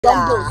Okay.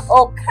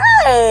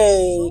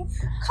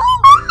 Come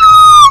on.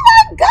 Oh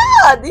my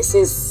God. This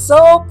is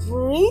so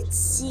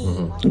pretty.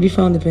 Have you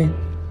found the pen?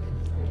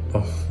 Oh,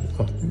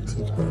 I think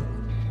so.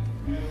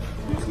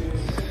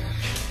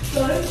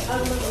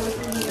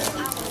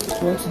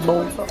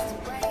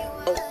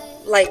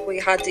 Like we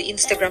had the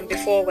Instagram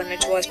before when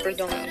it was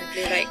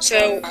predominantly like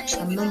so.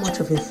 I'm not much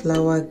of a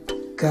flower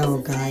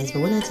girl, guys,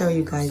 but when I tell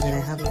you guys that I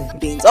have the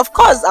Beans. Of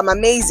course, I'm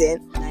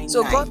amazing.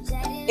 So God,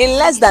 in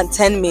less than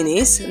 10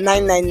 minutes,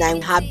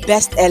 999, her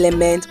best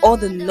element, all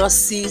the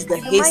nurses, the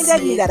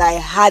reminded me that I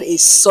had a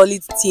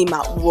solid team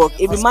at work.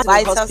 It reminded me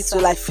of the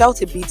hospital. I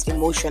felt a bit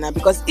emotional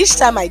because each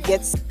time I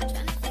get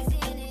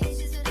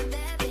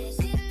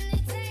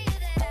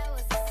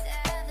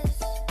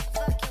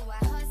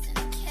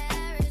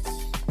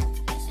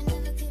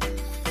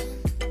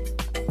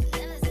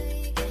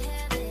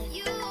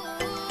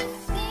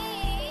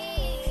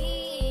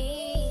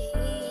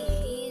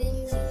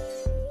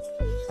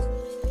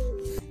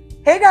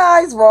Hey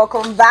guys,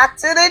 welcome back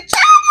to the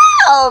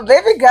channel.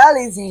 Baby girl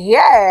is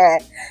here.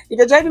 If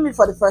you're joining me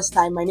for the first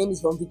time, my name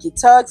is Vonvicky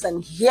Talks,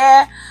 and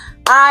here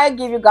I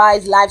give you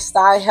guys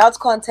lifestyle, health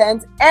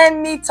content,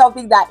 any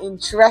topic that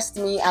interests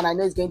me, and I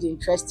know it's going to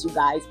interest you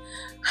guys.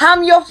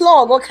 I'm your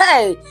vlog,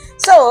 okay?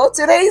 So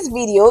today's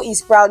video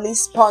is proudly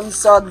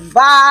sponsored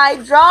by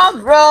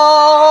Drum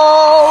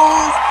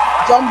Bros.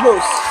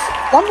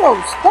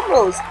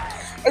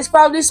 It's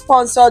proudly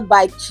sponsored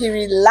by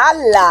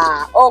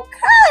Kiralala.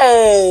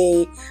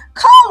 Okay,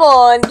 come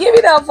on, give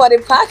it up for the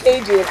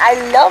packaging. I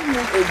love me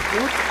a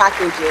good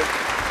packaging.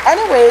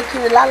 Anyway,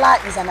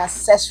 Kiralala is an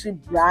accessory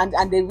brand,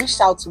 and they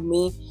reached out to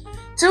me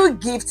to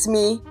gift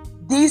me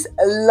these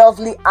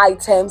lovely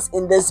items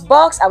in this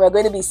box, and we're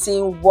going to be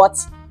seeing what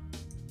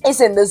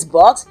is in this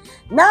box.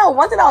 Now,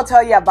 one thing I'll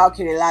tell you about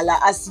Kiralala,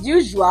 as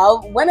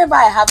usual, whenever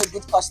I have a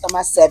good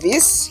customer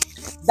service,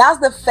 that's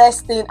the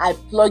first thing I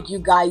plug you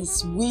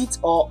guys with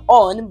or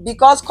on,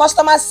 because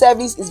customer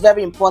service is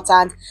very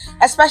important,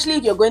 especially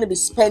if you're going to be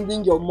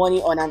spending your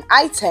money on an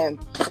item.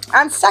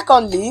 And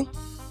secondly,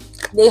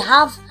 they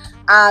have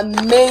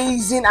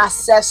amazing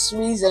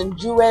accessories and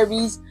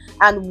jewelries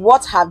and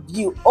what have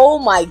you. Oh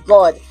my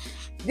God,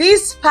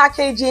 this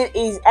packaging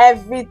is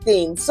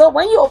everything. So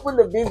when you open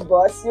the big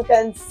box, you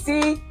can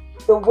see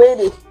the way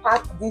they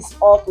pack this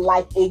up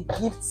like a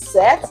gift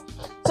set.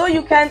 So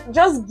you can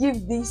just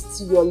give this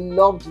to your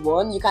loved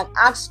one. You can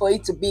ask for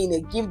it to be in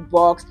a gift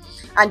box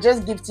and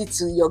just gift it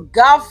to your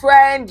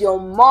girlfriend, your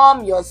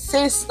mom, your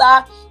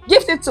sister.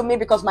 Gift it to me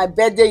because my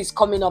birthday is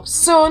coming up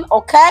soon,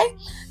 okay?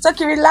 So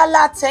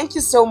Kiralala, thank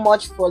you so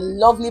much for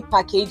lovely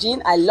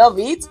packaging. I love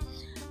it.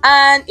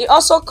 And it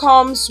also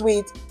comes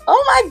with,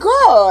 oh my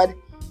God,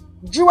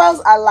 jewels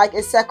are like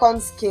a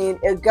second skin.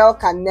 A girl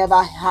can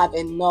never have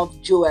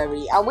enough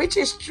jewelry, and which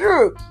is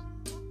true.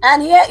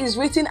 And here is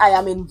written, I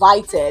am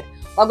invited.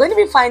 We're going to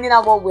be finding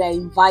out what we are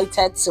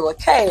invited to,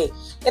 okay?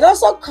 It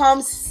also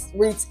comes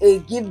with a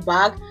gift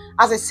bag.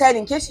 As I said,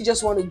 in case you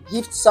just want to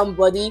gift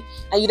somebody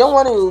and you don't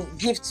want to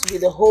gift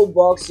with the whole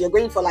box, you're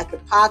going for like a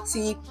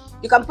party,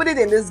 you can put it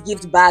in this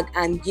gift bag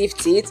and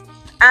gift it.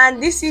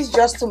 And this is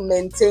just to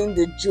maintain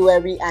the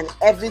jewelry and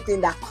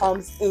everything that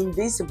comes in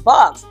this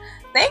box.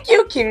 Thank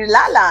you,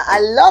 Kiralala. I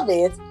love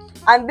it.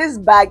 And this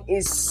bag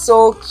is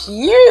so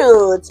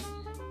cute.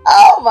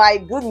 Oh my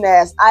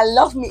goodness. I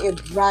love me a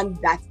brand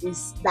that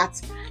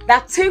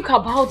think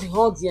about the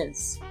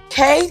audience.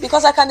 Okay?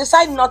 Because I can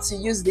decide not to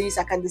use this.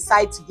 I can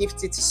decide to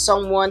gift it to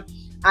someone,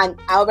 and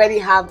I already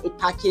have a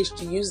package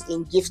to use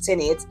in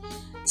gifting it.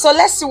 So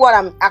let's see what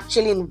I'm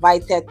actually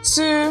invited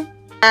to.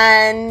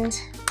 And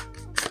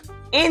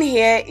in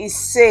here it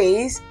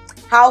says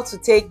how to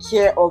take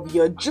care of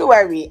your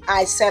jewelry.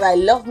 I said I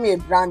love me a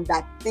brand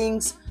that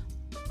thinks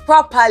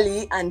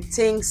properly and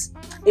thinks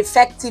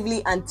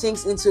effectively and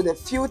thinks into the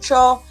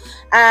future.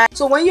 And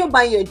so when you're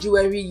buying your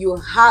jewelry, you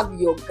have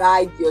your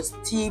guide, your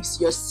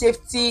tips, your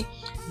safety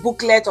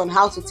booklet on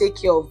how to take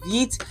care of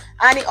it.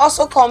 And it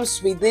also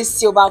comes with this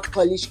silver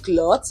polish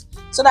cloth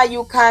so that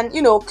you can,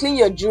 you know, clean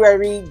your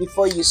jewelry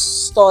before you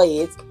store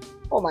it.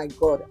 Oh my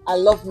God, I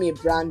love me a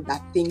brand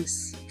that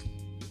thinks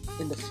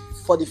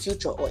for the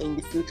future, or in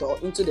the future, or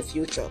into the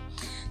future.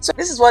 So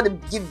this is what the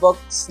gift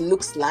box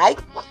looks like.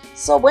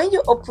 So when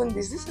you open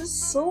this is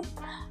so,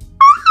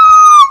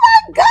 oh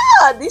my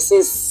God, this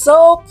is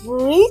so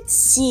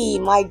pretty.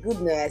 My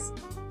goodness,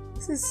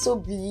 this is so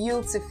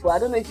beautiful. I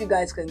don't know if you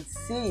guys can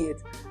see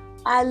it.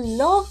 I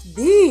love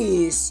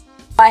this.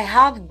 I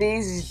have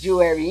this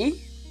jewelry.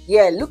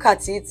 Yeah, look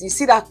at it. You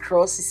see that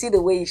cross? You see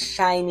the way it's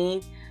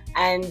shining?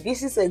 And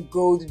this is a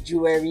gold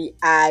jewelry.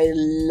 I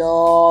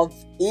love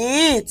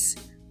it.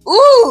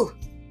 Ooh,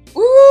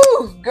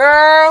 ooh,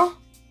 girl.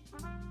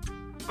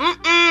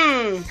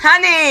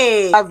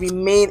 Honey, I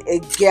remain a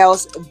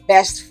girl's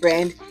best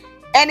friend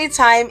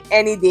anytime,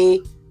 any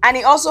day. And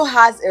it also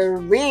has a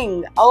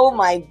ring. Oh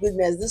my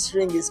goodness, this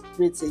ring is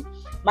pretty.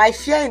 My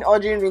fear in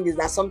ordering ring is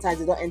that sometimes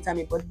they don't enter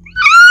me, but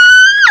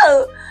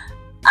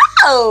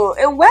oh,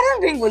 a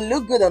wedding ring will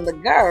look good on the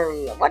girl.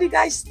 What do you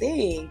guys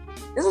think?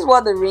 This is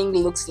what the ring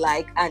looks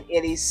like, and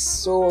it is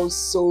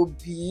so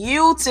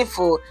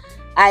beautiful.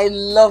 I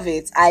love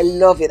it. I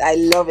love it. I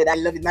love it. I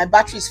love it. My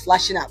battery is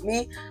flashing at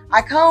me.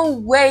 I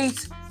can't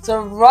wait to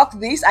rock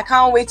this. I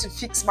can't wait to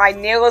fix my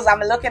nails.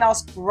 I'm looking all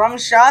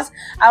scrumptious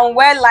and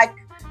wear like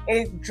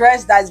a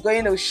dress that's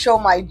going to show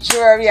my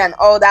jewelry and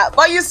all that.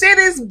 But you see,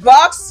 this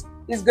box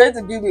is going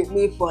to be with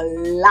me for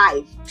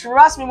life.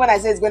 Trust me when I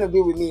say it's going to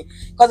be with me,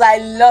 because I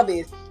love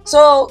it.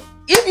 So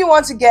if you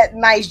want to get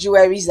nice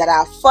jewelries that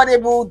are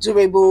affordable,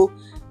 durable,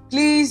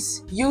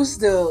 please use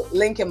the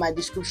link in my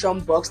description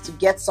box to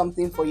get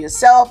something for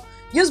yourself.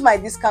 Use my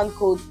discount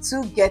code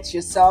to get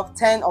yourself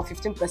 10 or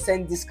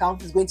 15%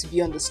 discount. Is going to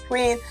be on the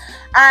screen,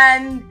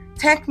 and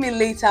thank me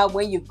later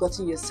when you've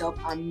gotten yourself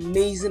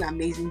amazing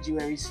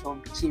jewelries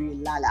from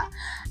Kiralala.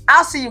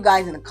 I'll see you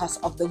guys in the course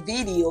of the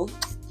video.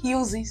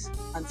 Use this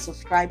and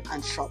subscribe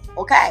and shop.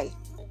 Okay,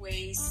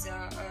 Always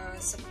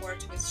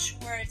support with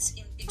shorts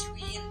in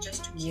between,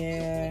 just to keep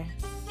you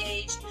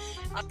engaged.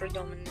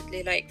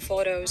 Predominantly like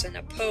photos and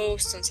a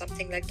post and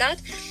something like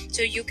that,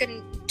 so you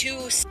can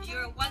do.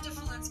 You're a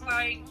wonderful,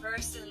 inspiring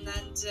person,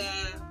 and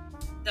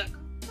look,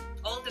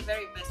 all the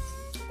very best.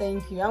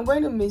 Thank you. I'm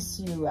going to miss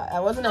you. I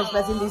wasn't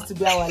expecting this to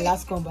be our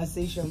last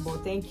conversation,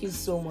 but thank you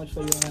so much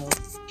for your help.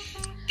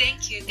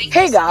 Thank you.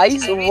 Hey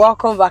guys,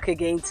 welcome back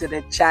again to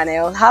the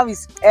channel. How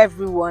is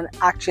everyone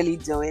actually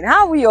doing?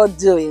 How are we all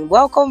doing?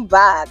 Welcome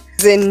back.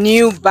 It's a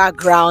new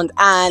background,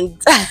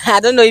 and I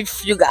don't know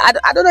if you guys,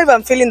 I don't know if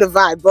I'm feeling the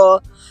vibe,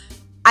 but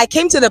I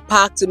came to the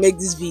park to make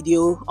this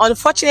video.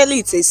 Unfortunately,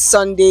 it's a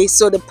Sunday,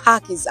 so the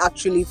park is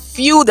actually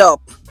filled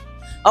up.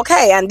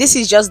 Okay, and this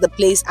is just the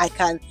place I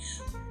can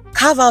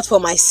carve out for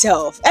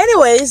myself.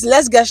 Anyways,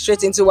 let's get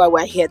straight into why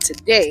we're here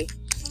today.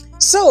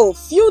 So,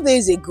 few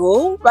days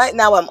ago, right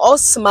now I'm all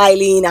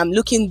smiling, I'm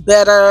looking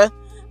better.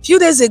 Few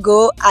days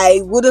ago,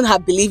 I wouldn't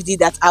have believed it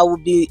that I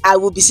would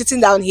be sitting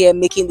down here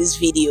making this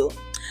video.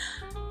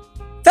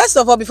 First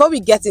of all, before we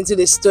get into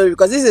the story,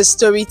 because this is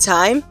story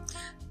time,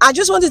 I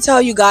just want to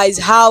tell you guys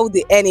how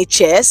the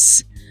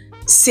NHS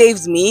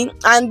saved me.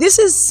 And this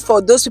is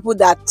for those people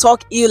that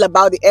talk ill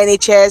about the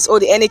NHS, or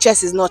the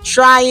NHS is not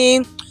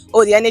trying,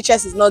 or the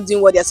NHS is not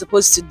doing what they're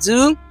supposed to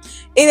do.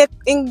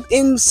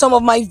 In some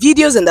of my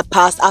videos in the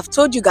past, I've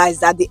told you guys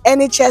that the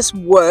NHS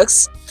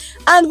works,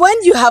 and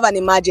when you have an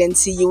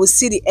emergency, you will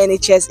see the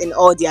NHS in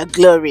all their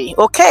glory.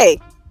 Okay,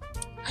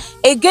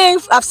 again,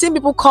 I've seen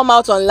people come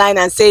out online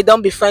and say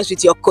don't be friends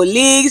with your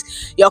colleagues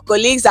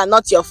are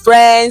not your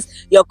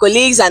friends, your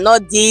colleagues are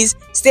not this,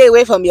 stay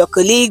away from your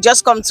colleague,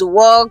 just come to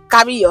work,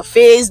 carry your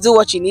face, do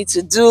what you need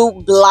to do,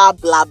 blah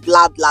blah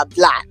blah blah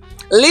blah.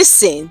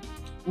 Listen,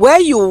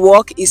 where you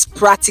work is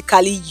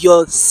practically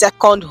your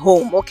second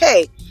home,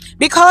 okay?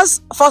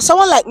 Because for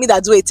someone like me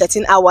that do a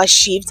 13-hour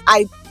shift,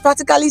 I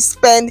practically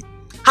spend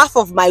half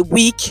of my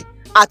week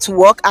at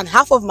work and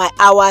half of my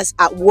hours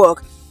at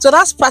work. So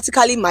that's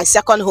practically my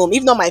second home,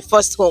 if not my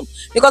first home.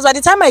 Because by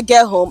the time I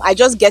get home, I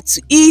just get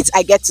to eat,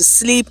 I get to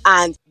sleep,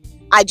 and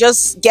I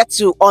just get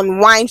to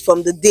unwind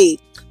from the day.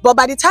 But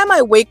by the time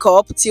I wake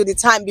up till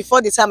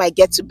before the time I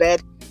get to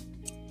bed,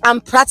 I'm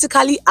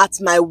practically at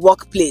my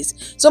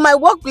workplace. So my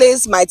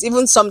workplace might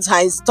even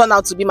sometimes turn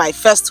out to be my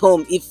first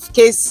home,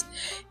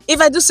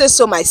 if I do say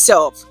so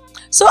myself.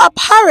 So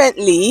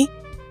apparently,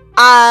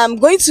 I'm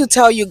going to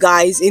tell you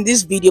guys in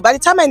this video, by the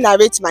time I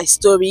narrate my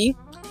story,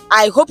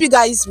 I hope you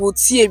guys would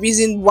see a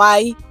reason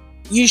why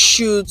you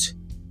should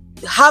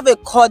have a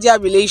cordial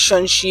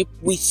relationship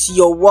with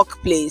your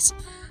workplace.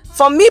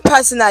 For me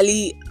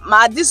personally,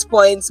 at this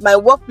point, my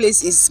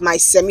workplace is my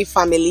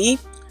semi-family.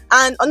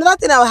 And another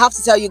thing I will have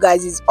to tell you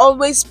guys is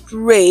always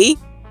pray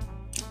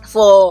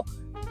for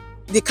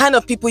the kind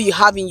of people you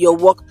have in your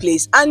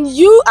workplace. And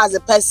you as a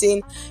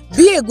person,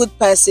 be a good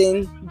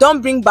person.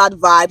 Don't bring bad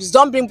vibes.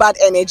 Don't bring bad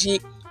energy.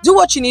 Do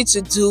what you need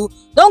to do.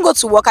 Don't go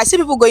to work. I see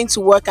people going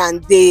to work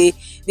and they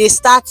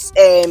start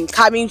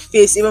carrying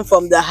face even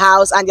from the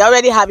house, and they're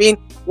already having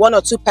one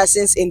or two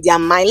persons in their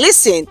mind.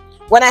 Listen,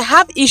 when I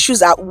have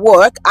issues at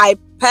work, I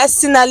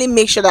personally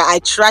make sure that I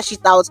trash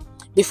it out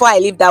before I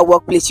leave that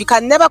workplace. You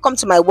can never come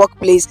to my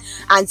workplace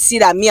and see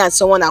that me and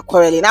someone are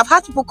quarreling. I've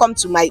had people come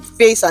to my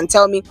face and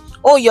tell me,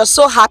 oh, you're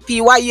so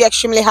happy, why are you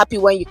extremely happy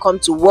when you come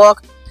to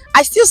work?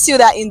 I still see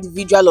that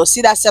individual or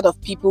see that set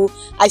of people.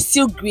 I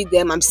still greet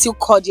them, I'm still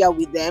cordial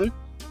with them,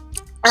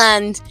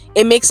 and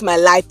it makes my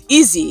life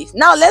easy.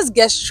 Now let's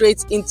get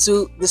straight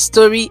into the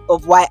story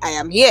of why I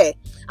am here,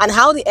 and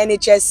how the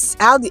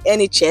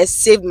NHS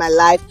saved my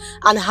life,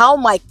 and how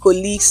my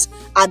colleagues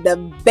are the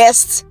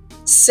best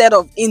set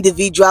of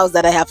individuals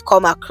that I have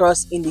come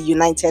across in the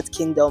United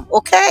Kingdom.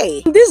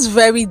 Okay, this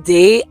very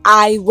day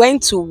I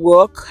went to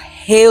work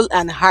hale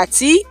and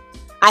hearty.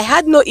 I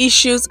had no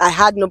issues, I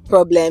had no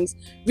problems.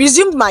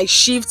 Resumed my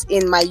shift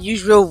in my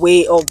usual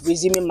way of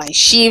resuming my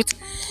shift.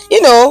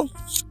 You know,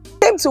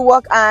 came to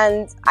work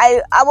and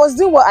I was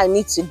doing what I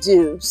need to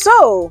do.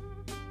 So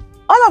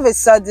all of a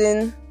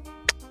sudden,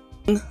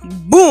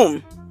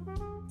 boom,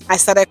 I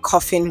started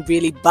coughing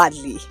really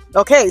badly.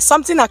 Okay,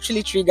 something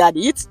actually triggered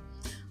it.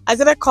 I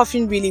started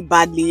coughing really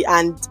badly,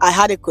 and I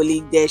had a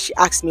colleague there. She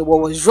asked me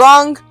what was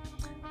wrong.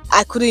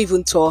 I couldn't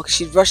even talk.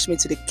 She rushed me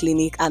to the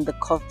clinic and the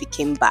cough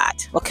became bad.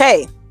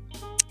 Okay.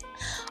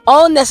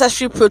 All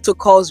necessary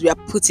protocols were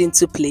put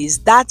into place.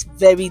 That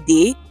very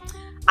day,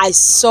 I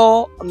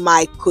saw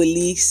my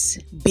colleagues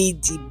be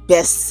the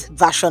best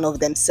version of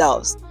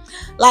themselves.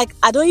 Like,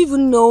 I don't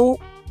even know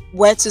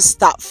where to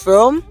start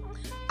from.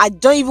 I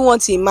don't even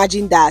want to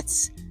imagine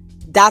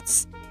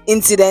that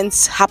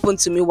incident happened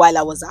to me while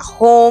I was at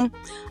home.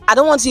 I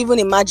don't want to even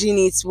imagine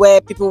it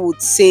where people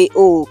would say,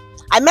 oh,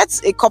 I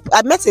met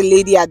a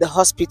lady at the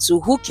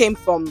hospital who came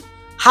from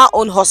her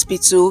own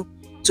hospital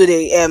to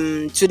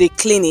the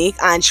clinic,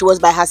 and she was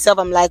by herself.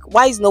 I'm like,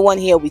 why is no one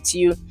here with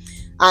you?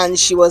 And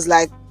she was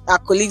like, our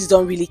colleagues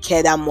don't really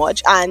care that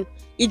much. And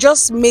it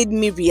just made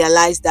me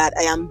realize that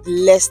I am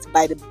blessed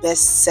by the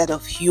best set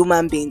of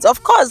human beings.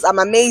 Of course, I'm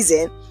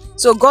amazing,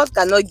 so God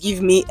cannot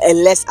give me a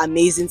less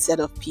amazing set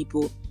of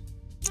people.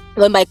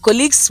 When my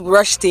colleagues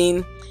rushed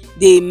in,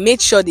 they made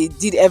sure they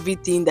did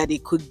everything that they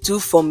could do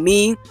for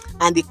me,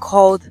 and they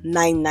called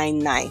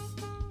 999.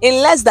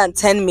 In less than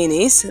 10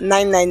 minutes,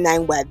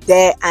 999 were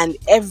there, and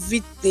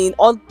everything,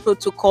 all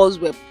protocols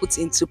were put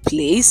into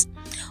place.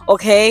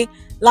 Okay,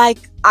 like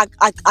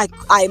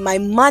my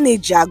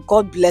manager,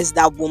 God bless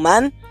that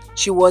woman,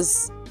 she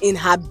was in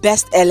her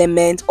best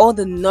element. All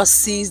the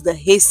nurses, the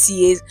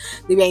HCAs,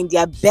 they were in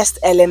their best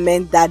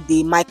element that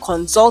day. My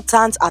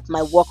consultant at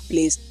my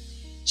workplace,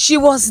 she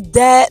was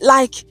there.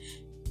 Like,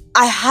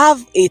 I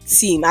have a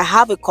team, I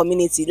have a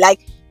community.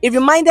 Like, it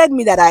reminded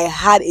me that I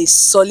had a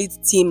solid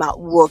team at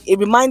work. It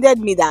reminded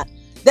me that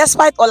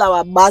despite all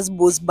our buzz,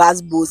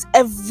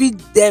 every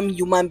damn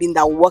human being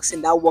that works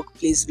in that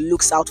workplace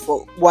looks out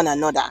for one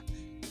another.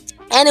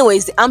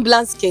 Anyways, the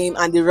ambulance came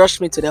and they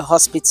rushed me to the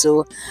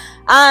hospital,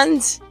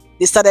 and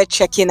they started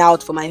checking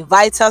out for my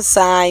vital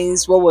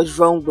signs, what was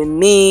wrong with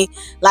me.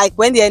 Like,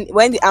 when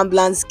the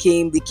ambulance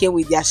came, they came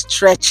with their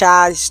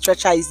stretcher. The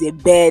stretcher is a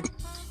bed.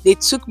 They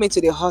took me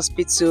to the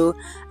hospital,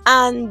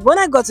 and when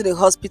I got to the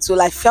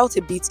hospital, I felt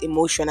a bit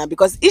emotional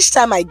because each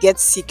time I get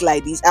sick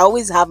like this, I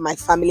always have my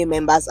family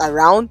members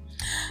around,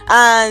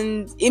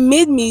 and it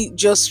made me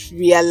just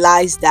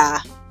realize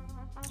that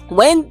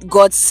when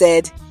God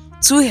said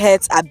 2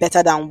 heads are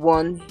better than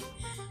one,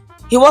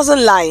 He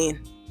wasn't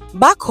lying.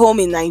 Back home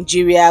in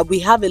Nigeria, we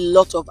have a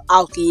lot of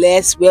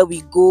outlets where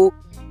we go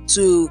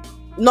to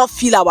not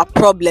feel our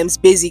problems,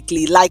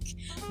 basically. Like,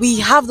 we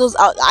have those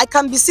I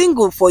can be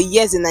single for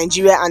years in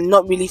Nigeria and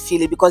not really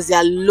feel it, because there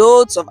are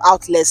loads of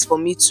outlets for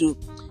me to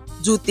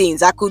do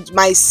things.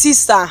 My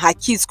sister and her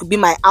kids could be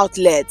my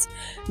outlet.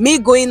 Me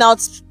going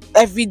out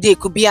every day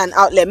could be an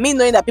outlet. Me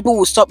knowing that people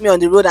will stop me on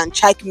the road and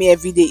check me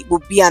every day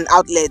would be an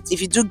outlet,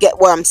 if you do get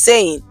what I'm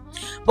saying.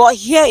 But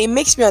here, it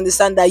makes me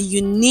understand that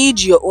you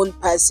need your own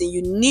person,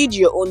 you need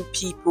your own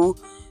people,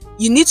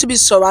 you need to be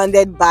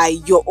surrounded by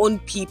your own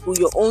people,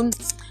 your own,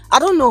 I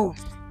don't know,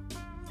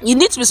 you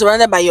need to be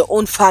surrounded by your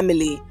own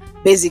family.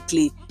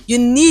 Basically, you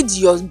need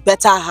your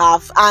better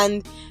half.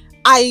 And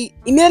I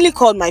immediately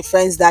called my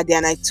friends that day,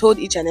 and I told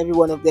each and every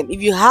one of them,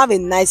 if you have a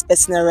nice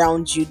person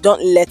around you,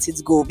 don't let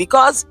it go.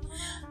 Because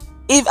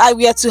if I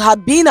were to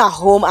have been at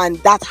home and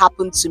that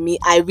happened to me,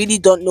 I really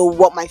don't know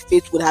what my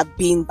fate would have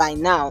been by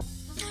now.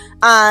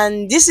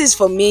 And this is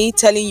for me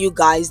telling you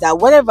guys that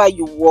wherever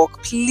you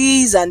walk,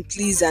 please and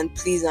please and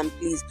please and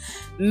please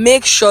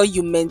make sure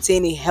you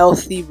maintain a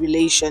healthy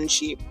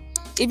relationship.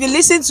 If you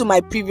listen to my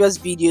previous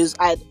videos,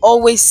 I'd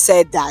always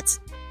said that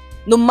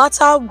no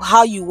matter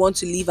how you want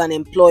to leave an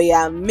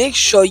employer, make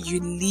sure you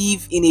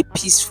leave in a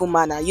peaceful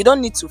manner. You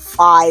don't need to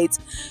fight.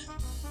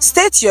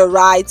 State your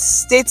rights,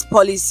 state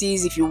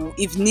policies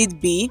if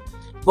need be,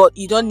 but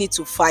you don't need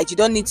to fight. You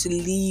don't need to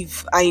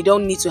leave, and you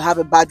don't need to have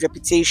a bad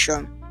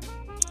reputation.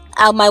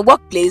 At my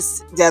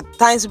workplace, there are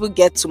times people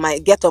get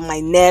on my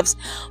nerves,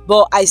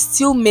 but I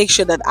still make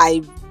sure that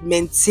I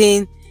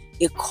maintain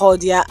a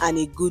cordial and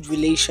a good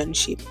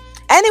relationship.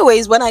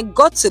 Anyways, when I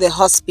got to the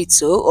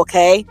hospital,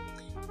 okay,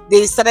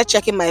 they started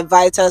checking my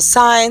vital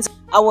signs.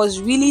 I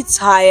was really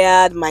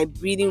tired. My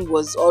breathing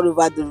was all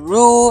over the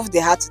roof. They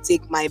had to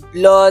take my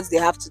blood. They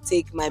have to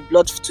take my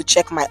blood to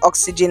check my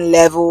oxygen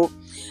level.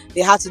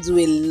 They had to do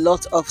a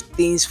lot of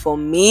things for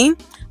me.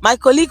 My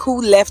colleague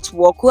who left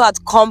work, who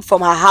had come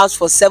from her house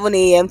for 7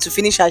 a.m. to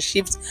finish her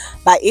shift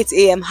by 8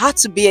 a.m., had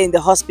to be in the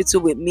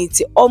hospital with me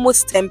till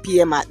almost 10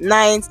 p.m. at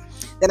night.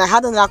 Then I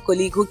had another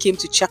colleague who came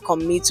to check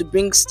on me, to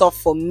bring stuff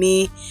for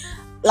me.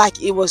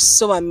 Like, it was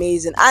so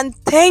amazing. And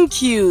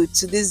thank you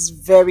to this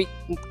very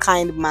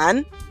kind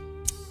man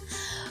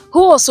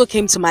who also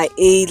came to my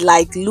aid,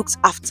 like looked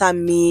after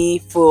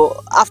me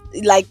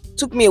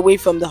took me away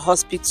from the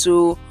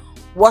hospital,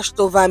 watched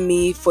over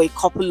me for a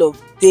couple of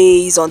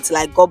days until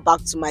I got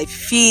back to my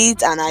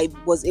feet and I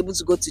was able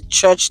to go to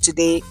church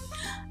today.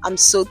 I'm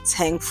so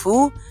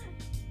thankful.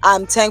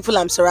 I'm thankful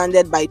I'm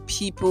surrounded by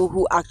people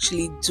who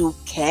actually do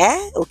care,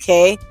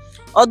 okay?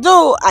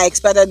 Although I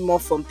expected more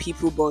from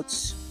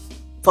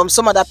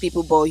some other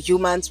people, but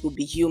humans will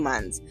be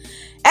humans.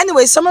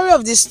 Anyway, summary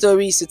of this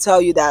story is to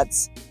tell you that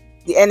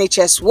the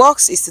NHS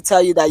works is to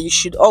tell you that you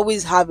should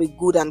always have a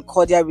good and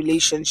cordial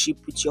relationship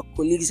with your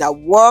colleagues at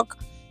work.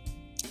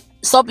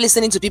 Stop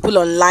listening to people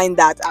online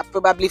that are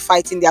probably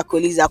fighting their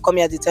colleagues that come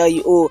here to tell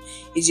you, oh,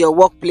 it's your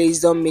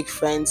workplace, don't make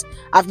friends.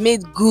 I've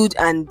made good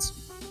and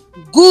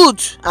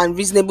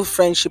reasonable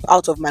friendship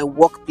out of my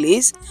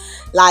workplace.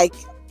 Like,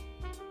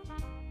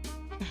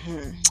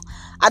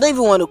 I don't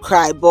even want to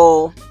cry,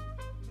 but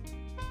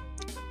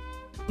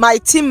my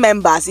team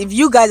members, if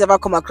you guys ever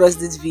come across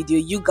this video,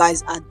 you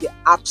guys are the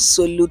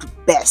absolute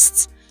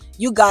best.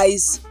 You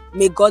guys,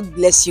 may God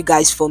bless you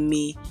guys for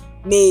me.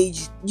 May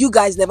you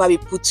guys never be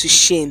put to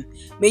shame.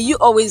 May you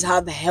always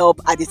have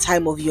help at the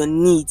time of your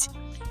need.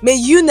 May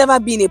you never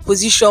be in a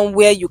position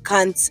where you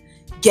can't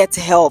get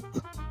help.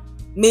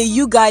 May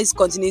you guys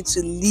continue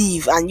to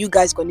live and you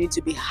guys continue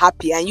to be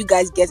happy and you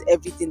guys get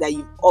everything that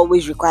you've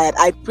always required.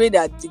 I pray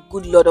that the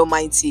good Lord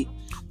Almighty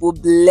will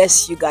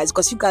bless you guys,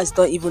 because you guys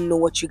don't even know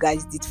what you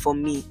guys did for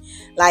me.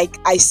 Like,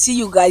 I see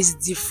you guys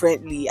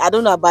differently. I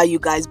don't know about you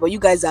guys, but you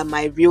guys are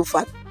my real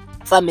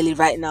family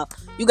right now.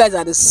 You guys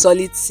are the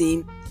solid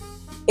team.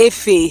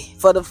 Efe,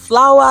 for the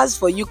flowers,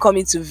 for you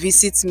coming to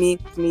visit me,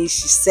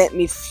 she sent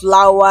me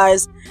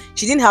flowers.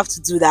 She didn't have to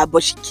do that,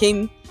 but she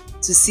came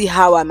to see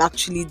how I'm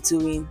actually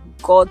doing.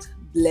 God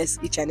bless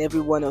each and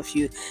every one of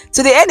you.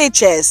 To the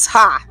NHS,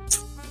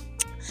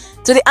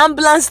 to the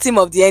ambulance team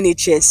of the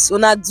NHS,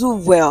 una do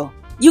well.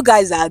 You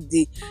guys are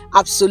the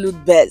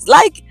absolute best.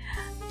 Like,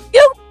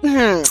 you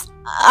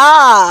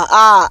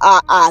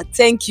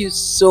thank you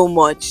so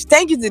much.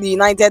 Thank you to the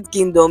United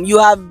Kingdom. You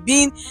have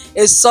been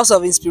a source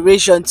of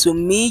inspiration to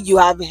me. You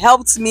have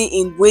helped me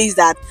in ways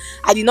that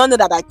I did not know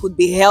that I could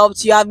be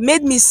helped. You have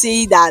made me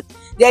see that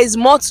there is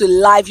more to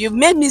life. You've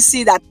made me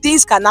see that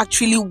things can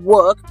actually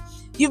work.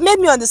 You've made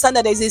me understand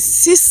that there's a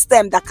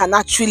system that can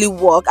actually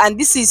work, and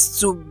this is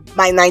to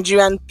my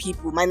Nigerian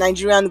people, my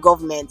Nigerian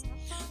government.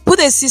 Put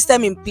a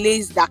system in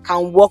place that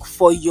can work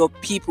for your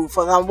people,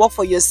 can work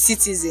for your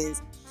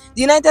citizens.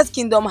 The United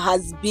Kingdom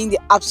has been the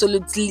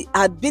absolute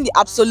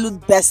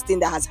best thing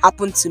that has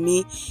happened to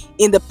me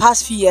in the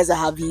past few years I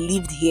have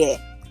lived here.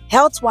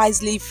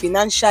 Health-wisely,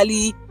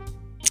 financially,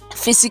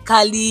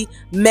 physically,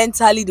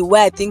 mentally, the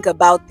way I think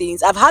about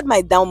things. I've had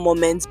my down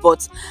moments,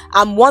 but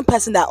I'm one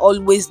person that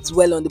always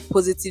dwell on the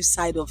positive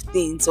side of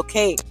things,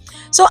 okay?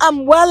 So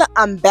I'm well,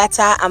 I'm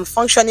better, I'm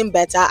functioning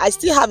better. I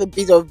still have a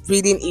bit of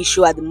breathing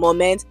issue at the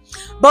moment,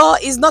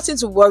 but it's nothing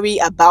to worry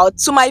about.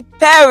 To my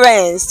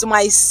parents, to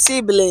my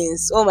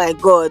siblings, oh my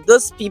God,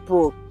 those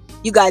people,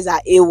 you guys are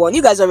A1.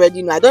 You guys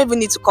already know. I don't even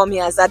need to come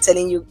here and start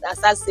telling you, and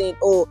start saying,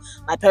 oh,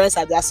 my parents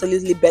are the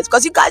absolutely best,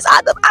 because you guys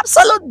are the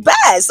absolute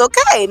best,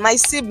 okay? My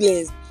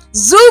siblings,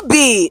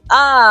 Zubi,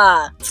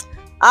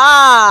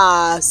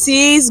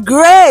 sis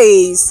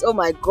Grace, oh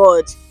my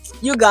God,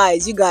 you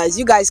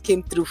guys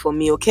came through for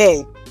me,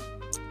 okay?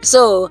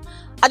 So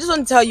I just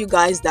want to tell you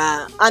guys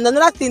that, and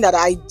another thing that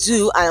I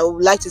do and I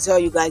would like to tell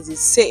you guys is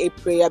say a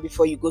prayer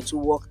before you go to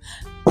work.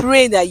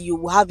 Pray that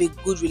you have a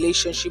good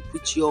relationship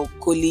with your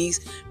colleagues.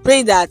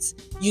 Pray that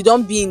you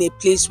don't be in a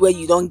place where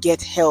you don't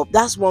get help.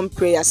 That's one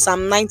prayer.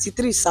 Psalm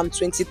 93, Psalm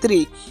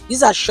 23.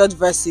 These are short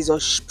verses or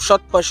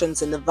short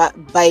portions in the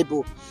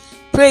Bible.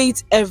 Pray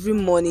it every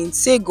morning.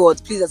 Say,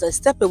 God, please, as I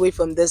step away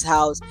from this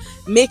house,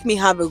 make me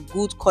have a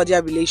good,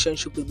 cordial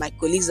relationship with my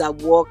colleagues at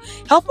work.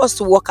 Help us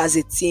to work as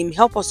a team.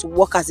 Help us to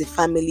work as a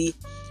family.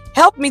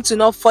 Help me to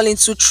not fall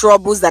into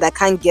troubles that I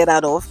can't get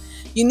out of.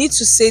 You need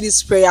to say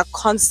this prayer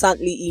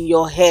constantly in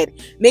your head.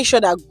 Make sure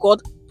that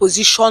God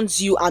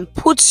positions you and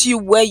puts you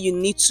where you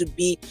need to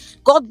be.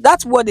 God,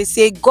 that's what they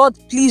say. God,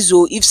 please,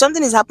 oh, if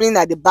something is happening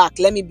at the back,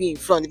 let me be in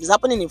front. If it's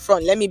happening in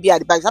front, let me be at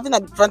the back. If it's happening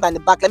at the front and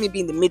the back, let me be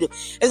in the middle.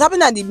 If it's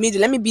happening at the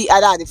middle, let me be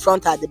either at the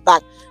front or at the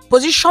back.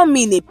 Position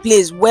me in a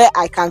place where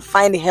I can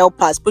find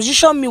helpers.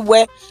 Position me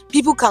where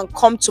people can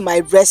come to my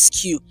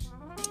rescue.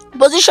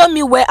 Position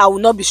me where I will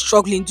not be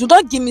struggling. Do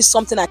not give me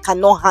something I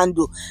cannot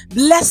handle.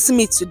 Bless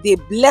me today.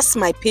 Bless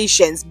my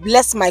patients.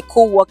 Bless my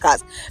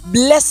co-workers.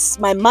 Bless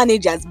my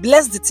managers.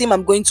 Bless the team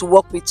I'm going to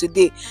work with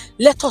today.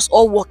 Let us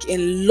all work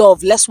in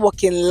love. Let's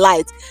work in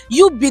light.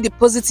 You be the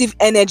positive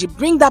energy.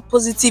 Bring that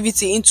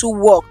positivity into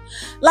work.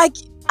 Like,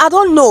 I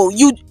don't know.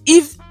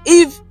 If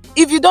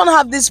you don't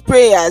have these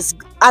prayers,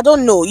 I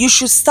don't know, you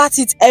should start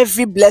it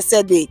every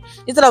blessed day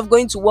instead of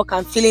going to work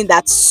and feeling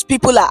that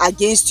people are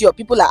against you or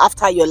people are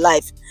after your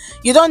life.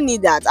 You don't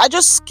need that. I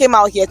just came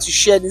out here to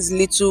share this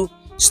little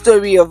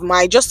story of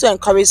mine just to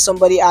encourage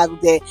somebody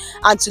out there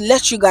and to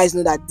let you guys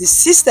know that the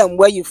system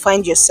where you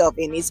find yourself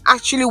in is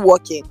actually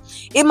working.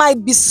 It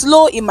might be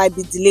slow, it might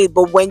be delayed,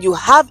 but when you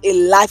have a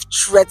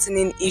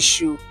life-threatening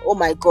issue, oh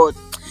my God,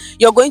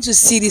 you're going to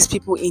see these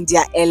people in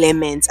their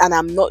elements, and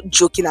I'm not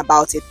joking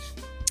about it.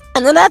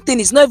 Another thing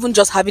is not even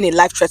just having a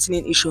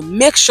life-threatening issue.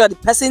 Make sure the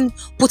person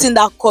putting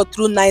that call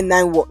through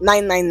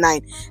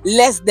 999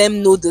 lets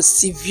them know the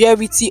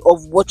severity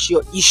of what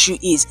your issue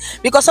is.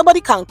 Because somebody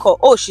can call,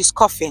 oh, she's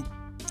coughing.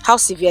 How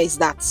severe is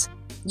that?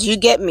 Do you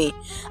get me?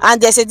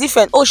 And there's a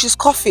difference. Oh, she's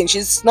coughing.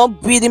 She's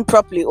not breathing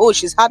properly. Oh,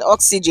 she's had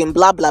oxygen,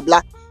 blah, blah,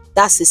 blah.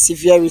 That's the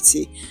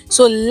severity.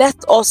 So let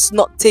us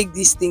not take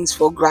these things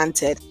for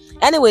granted.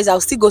 Anyways,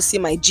 I'll still go see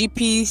my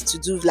GP to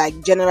do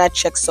like general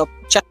to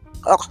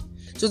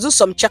do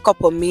some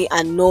checkup on me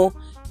and know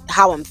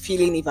how I'm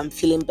feeling, if I'm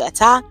feeling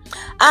better.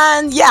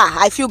 And yeah,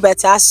 I feel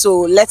better.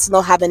 So let's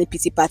not have any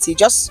pity party.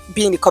 Just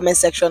be in the comment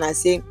section and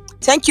say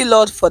thank you,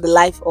 Lord, for the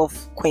life of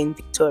Queen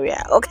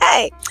Victoria.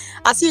 Okay,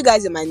 I'll see you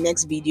guys in my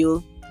next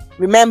video.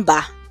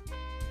 Remember,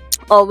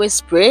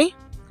 always pray,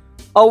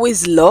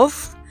 always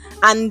love,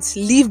 and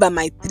live by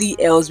my 3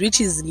 L's, which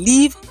is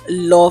live,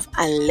 love,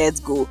 and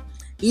let go.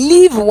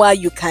 Live while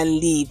you can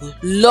live,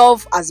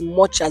 love as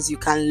much as you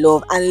can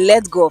love, and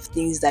let go of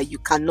things that you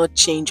cannot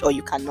change or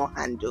you cannot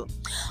handle.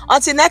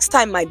 Until next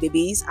time, my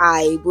babies,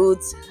 I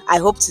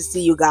hope to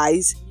see you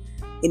guys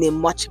in a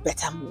much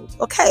better mood.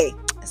 Okay,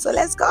 so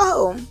let's go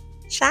home.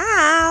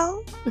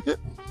 Ciao.